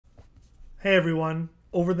Hey everyone,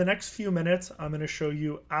 over the next few minutes, I'm going to show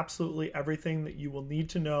you absolutely everything that you will need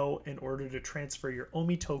to know in order to transfer your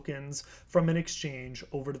OMI tokens from an exchange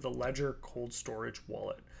over to the Ledger cold storage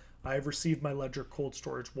wallet. I have received my Ledger cold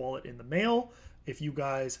storage wallet in the mail. If you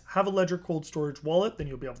guys have a Ledger cold storage wallet, then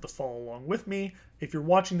you'll be able to follow along with me. If you're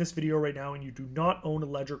watching this video right now and you do not own a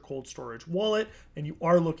Ledger cold storage wallet and you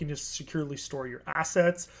are looking to securely store your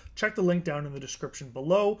assets, check the link down in the description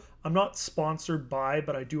below. I'm not sponsored by,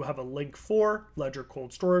 but I do have a link for Ledger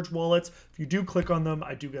cold storage wallets. If you do click on them,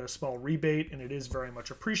 I do get a small rebate and it is very much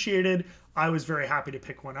appreciated. I was very happy to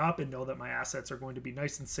pick one up and know that my assets are going to be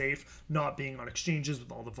nice and safe, not being on exchanges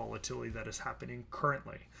with all the volatility that is happening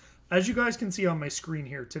currently. As you guys can see on my screen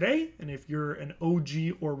here today, and if you're an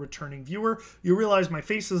OG or returning viewer, you realize my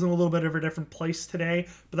face is in a little bit of a different place today,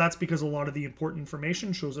 but that's because a lot of the important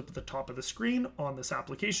information shows up at the top of the screen on this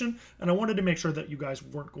application, and I wanted to make sure that you guys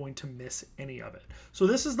weren't going to miss any of it. So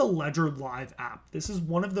this is the Ledger Live app. This is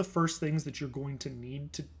one of the first things that you're going to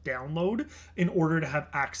need to download in order to have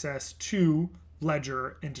access to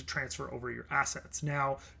Ledger and to transfer over your assets.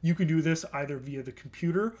 Now, you can do this either via the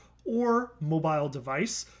computer or mobile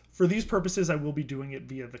device. For these purposes, I will be doing it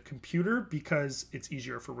via the computer because it's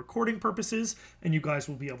easier for recording purposes and you guys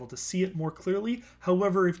will be able to see it more clearly.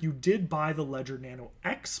 However, if you did buy the Ledger Nano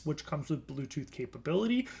X, which comes with Bluetooth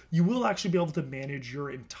capability, you will actually be able to manage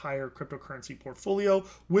your entire cryptocurrency portfolio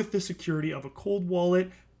with the security of a cold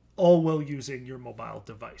wallet, all while using your mobile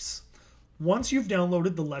device. Once you've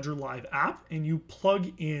downloaded the Ledger Live app and you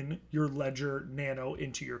plug in your Ledger Nano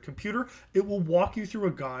into your computer, it will walk you through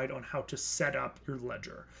a guide on how to set up your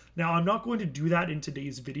Ledger. Now, I'm not going to do that in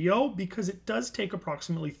today's video because it does take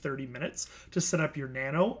approximately 30 minutes to set up your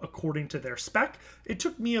Nano according to their spec. It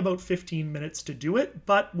took me about 15 minutes to do it,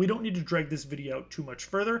 but we don't need to drag this video out too much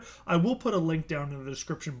further. I will put a link down in the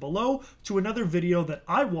description below to another video that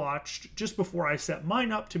I watched just before I set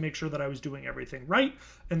mine up to make sure that I was doing everything right.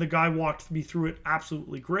 And the guy walked me through it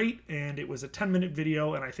absolutely great, and it was a 10-minute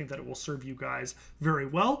video, and I think that it will serve you guys very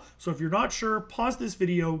well. So if you're not sure, pause this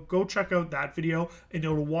video, go check out that video, and it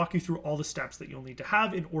will walk you through all the steps that you'll need to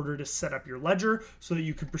have in order to set up your Ledger so that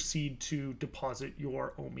you can proceed to deposit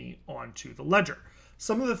your OMI onto the Ledger.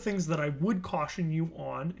 Some of the things that I would caution you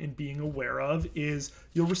on and being aware of is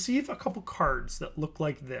you'll receive a couple cards that look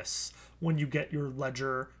like this when you get your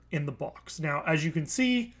Ledger in the box. Now, as you can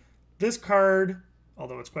see, this card,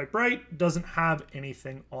 although it's quite bright, doesn't have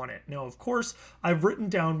anything on it. Now, of course, I've written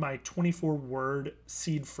down my 24-word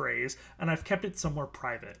seed phrase, and I've kept it somewhere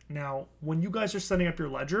private. Now, when you guys are setting up your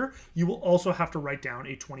Ledger, you will also have to write down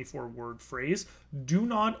a 24-word phrase. Do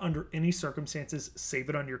not, under any circumstances, save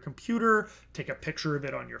it on your computer, take a picture of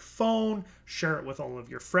it on your phone, share it with all of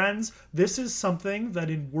your friends. This is something that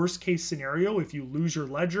in worst case scenario, if you lose your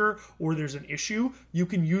Ledger or there's an issue, you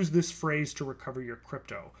can use this phrase to recover your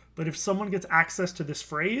crypto. But if someone gets access to this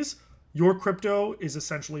phrase, your crypto is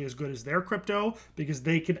essentially as good as their crypto because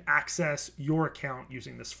they can access your account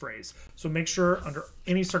using this phrase. So make sure under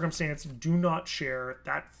any circumstance, do not share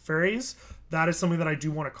that phrase. That is something that I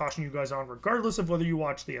do want to caution you guys on regardless of whether you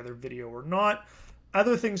watch the other video or not.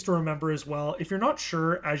 Other things to remember as well, if you're not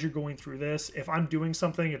sure as you're going through this, if I'm doing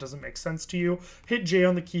something, it doesn't make sense to you, hit J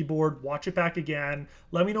on the keyboard, watch it back again.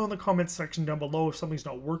 Let me know in the comments section down below if something's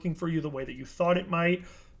not working for you the way that you thought it might.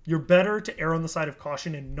 You're better to err on the side of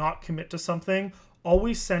caution and not commit to something.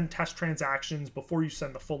 Always send test transactions before you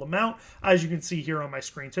send the full amount. As you can see here on my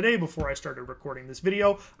screen today, before I started recording this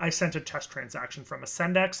video, I sent a test transaction from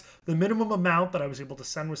Ascendex. The minimum amount that I was able to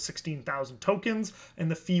send was 16,000 tokens,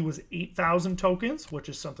 and the fee was 8,000 tokens, which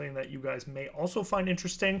is something that you guys may also find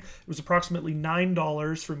interesting. It was approximately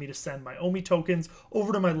 $9 for me to send my OMI tokens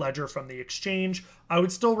over to my Ledger from the exchange. I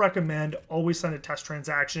would still recommend always send a test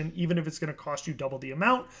transaction, even if it's going to cost you double the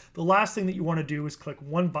amount. The last thing that you want to do is click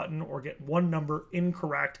one button or get one number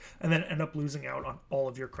incorrect and then end up losing out on all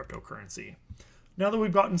of your cryptocurrency. Now that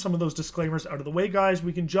we've gotten some of those disclaimers out of the way, guys,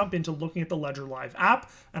 we can jump into looking at the Ledger Live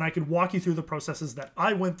app, and I could walk you through the processes that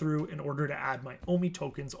I went through in order to add my OMI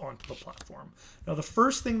tokens onto the platform. Now, the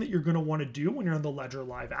first thing that you're going to want to do when you're in the Ledger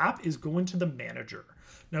Live app is go into the manager.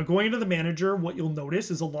 Now, going into the manager, what you'll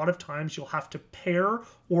notice is a lot of times you'll have to pair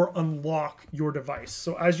or unlock your device.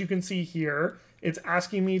 So as you can see here, it's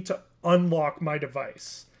asking me to unlock my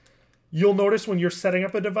device. You'll notice when you're setting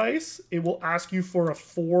up a device, it will ask you for a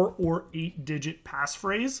 4 or 8-digit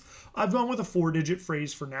passphrase. I've gone with a 4-digit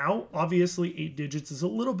phrase for now. Obviously, 8 digits is a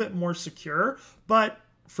little bit more secure, but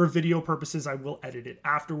for video purposes, I will edit it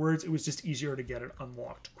afterwards. It was just easier to get it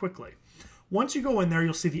unlocked quickly. Once you go in there,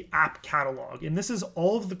 you'll see the app catalog, and this is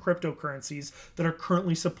all of the cryptocurrencies that are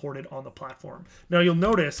currently supported on the platform. Now you'll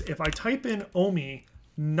notice if I type in OMI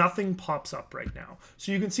nothing pops up right now.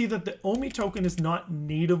 So you can see that the OMI token is not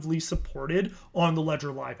natively supported on the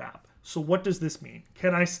Ledger Live app. So what does this mean?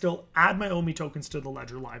 Can I still add my OMI tokens to the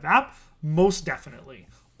Ledger Live app? Most definitely.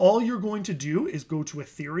 All you're going to do is go to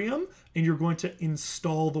Ethereum and you're going to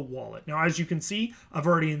install the wallet. Now, as you can see, I've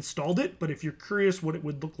already installed it, but if you're curious what it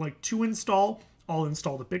would look like to install, I'll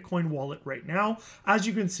install the Bitcoin wallet right now. As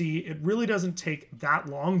you can see, it really doesn't take that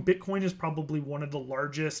long. Bitcoin is probably one of the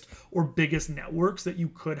largest or biggest networks that you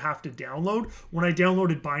could have to download. When I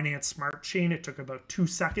downloaded Binance Smart Chain, it took about 2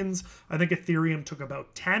 seconds. I think Ethereum took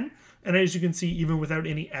about 10. And as you can see, even without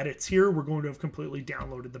any edits here, we're going to have completely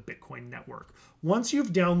downloaded the Bitcoin network. Once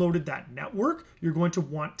you've downloaded that network, you're going to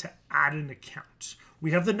want to add an account. We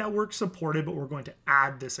have the network supported, but we're going to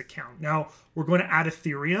add this account. Now, we're going to add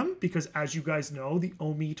Ethereum because, as you guys know, the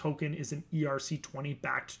OMI token is an ERC20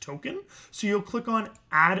 backed token. So you'll click on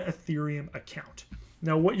Add Ethereum Account.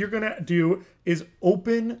 Now, what you're going to do is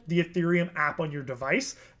open the Ethereum app on your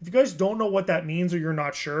device. If you guys don't know what that means or you're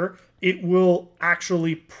not sure, it will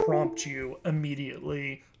actually prompt you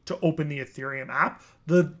immediately to open the Ethereum app.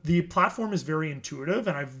 The platform is very intuitive,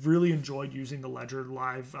 and I've really enjoyed using the Ledger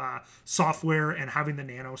Live software and having the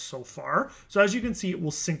Nano so far. So as you can see, it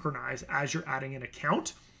will synchronize as you're adding an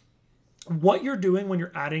account. What you're doing when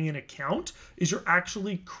you're adding an account is you're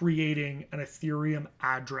actually creating an Ethereum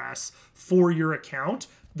address for your account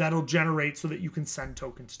that'll generate so that you can send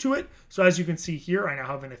tokens to it. So as you can see here, I now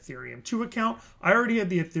have an Ethereum 2 account. I already had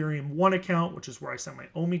the Ethereum 1 account, which is where I send my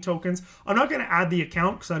OMI tokens. I'm not going to add the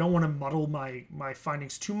account because I don't want to muddle my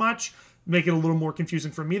findings too much, make it a little more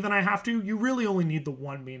confusing for me than I have to. You really only need the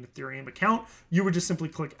one main Ethereum account. You would just simply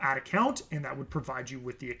click Add Account, and that would provide you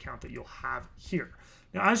with the account that you'll have here.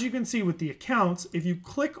 Now, as you can see with the accounts, if you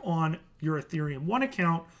click on your Ethereum 1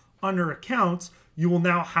 account under Accounts, you will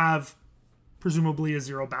now have presumably a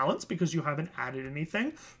zero balance because you haven't added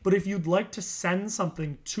anything. But if you'd like to send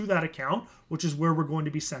something to that account, which is where we're going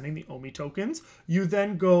to be sending the OMI tokens, you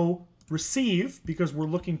then go receive, because we're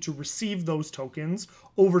looking to receive those tokens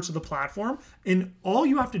over to the platform. And all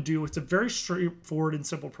you have to do, it's a very straightforward and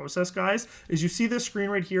simple process, guys, is you see this screen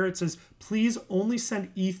right here. It says, please only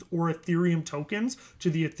send ETH or Ethereum tokens to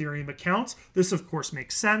the Ethereum accounts. This, of course,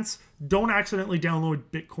 makes sense. Don't accidentally download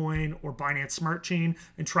Bitcoin or Binance Smart Chain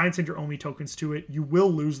and try and send your OMI tokens to it. You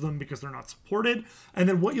will lose them because they're not supported. And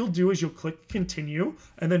then what you'll do is you'll click continue.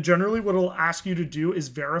 And then generally what it'll ask you to do is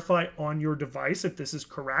verify on your device if this is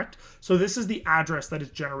correct. So this is the address that is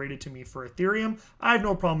generated to me for Ethereum. I have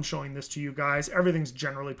no problem showing this to you guys. Everything's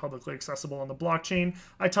generally publicly accessible on the blockchain.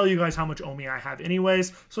 I tell you guys how much OMI I have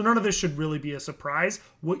anyways. So none of this should really be a surprise.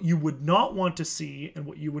 What you would not want to see and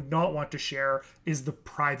what you would not want to share is the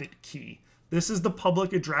private key. This is the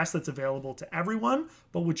public address that's available to everyone,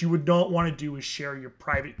 but what you would not want to do is share your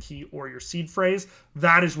private key or your seed phrase.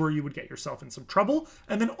 That is where you would get yourself in some trouble.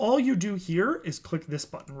 And then all you do here is click this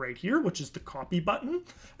button right here, which is the copy button.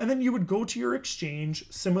 And then you would go to your exchange,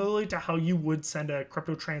 similarly to how you would send a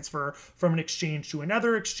crypto transfer from an exchange to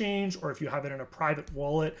another exchange, or if you have it in a private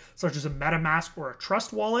wallet, such as a MetaMask or a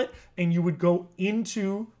Trust wallet, and you would go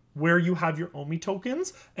into where you have your OMI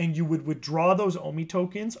tokens, and you would withdraw those OMI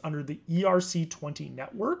tokens under the ERC20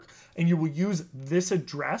 network, and you will use this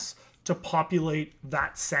address to populate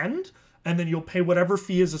that send, and then you'll pay whatever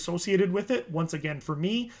fee is associated with it. Once again, for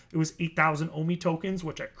me, it was 8,000 OMI tokens,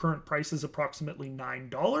 which at current price is approximately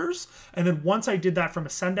 $9. And then once I did that from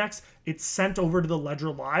Ascendex, it's sent over to the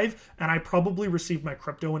Ledger Live, and I probably received my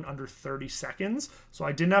crypto in under 30 seconds. So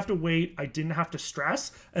I didn't have to wait, I didn't have to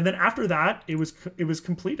stress. And then after that, it was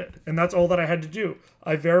completed. And that's all that I had to do.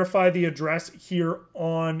 I verify the address here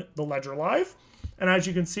on the Ledger Live. And as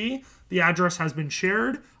you can see, the address has been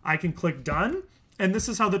shared. I can click done. And this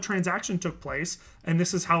is how the transaction took place. And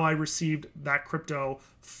this is how I received that crypto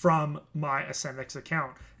from my Ascendex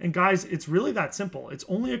account. And guys, it's really that simple. It's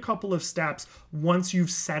only a couple of steps once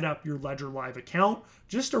you've set up your Ledger Live account.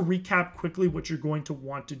 Just to recap quickly, what you're going to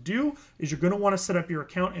want to do is you're going to want to set up your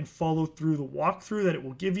account and follow through the walkthrough that it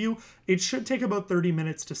will give you. It should take about 30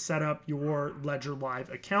 minutes to set up your Ledger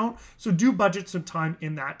Live account. So do budget some time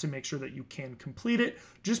in that to make sure that you can complete it.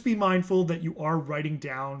 Just be mindful that you are writing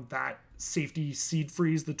down that safety seed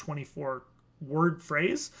phrase, the 24-word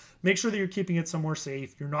phrase. Make sure that you're keeping it somewhere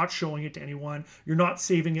safe. You're not showing it to anyone. You're not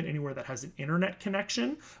saving it anywhere that has an internet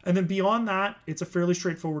connection. And then beyond that, it's a fairly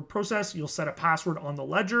straightforward process. You'll set a password on the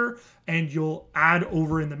ledger and you'll add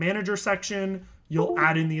over in the manager section you'll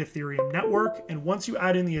add in the Ethereum network. And once you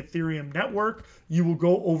add in the Ethereum network, you will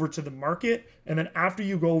go over to the market. And then after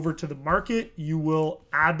you go over to the market, you will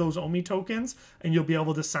add those OMI tokens and you'll be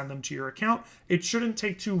able to send them to your account. It shouldn't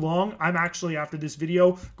take too long. I'm actually, after this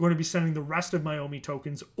video, going to be sending the rest of my OMI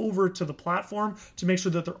tokens over to the platform to make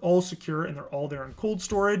sure that they're all secure and they're all there in cold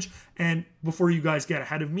storage. And before you guys get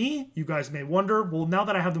ahead of me, you guys may wonder, well, now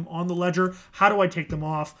that I have them on the ledger, how do I take them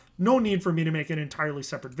off? No need for me to make an entirely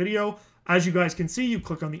separate video. As you guys can see, you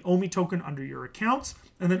click on the OMI token under your accounts,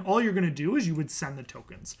 and then all you're going to do is you would send the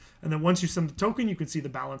tokens. And then once you send the token, you can see the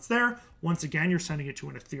balance there. Once again, you're sending it to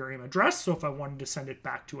an Ethereum address. So if I wanted to send it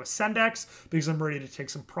back to Ascendex because I'm ready to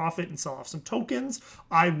take some profit and sell off some tokens,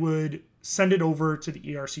 I would send it over to the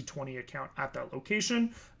ERC20 account at that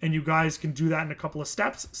location. And you guys can do that in a couple of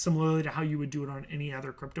steps, similarly to how you would do it on any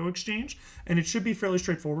other crypto exchange. And it should be fairly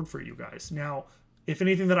straightforward for you guys. Now, if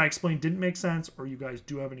anything that I explained didn't make sense or you guys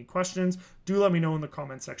do have any questions, do let me know in the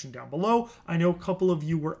comment section down below. I know a couple of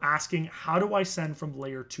you were asking, how do I send from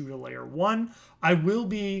layer 2 to layer 1? I will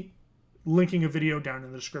be linking a video down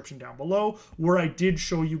in the description down below where I did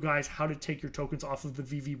show you guys how to take your tokens off of the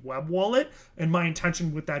VeVe web wallet. And my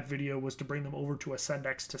intention with that video was to bring them over to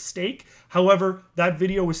Ascendex to stake. However, that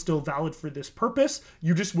video is still valid for this purpose.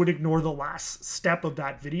 You just would ignore the last step of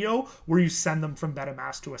that video where you send them from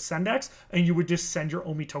MetaMask to Ascendex, and you would just send your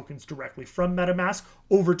OMI tokens directly from MetaMask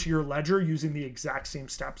over to your ledger using the exact same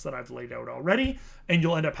steps that I've laid out already. And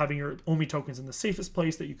you'll end up having your OMI tokens in the safest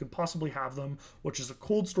place that you could possibly have them, which is a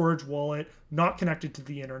cold storage wallet, not connected to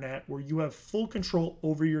the internet, where you have full control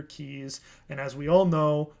over your keys. And as we all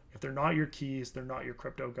know, if they're not your keys, they're not your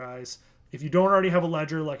crypto, guys. If you don't already have a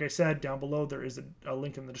ledger, like I said, down below, there is a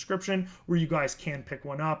link in the description where you guys can pick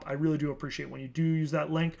one up. I really do appreciate when you do use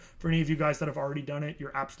that link. For any of you guys that have already done it,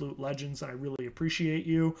 you're absolute legends, and I really appreciate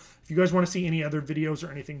you. If you guys want to see any other videos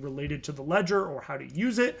or anything related to the ledger or how to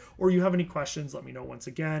use it, or you have any questions, let me know once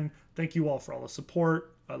again. Thank you all for all the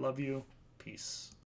support. I love you. Peace.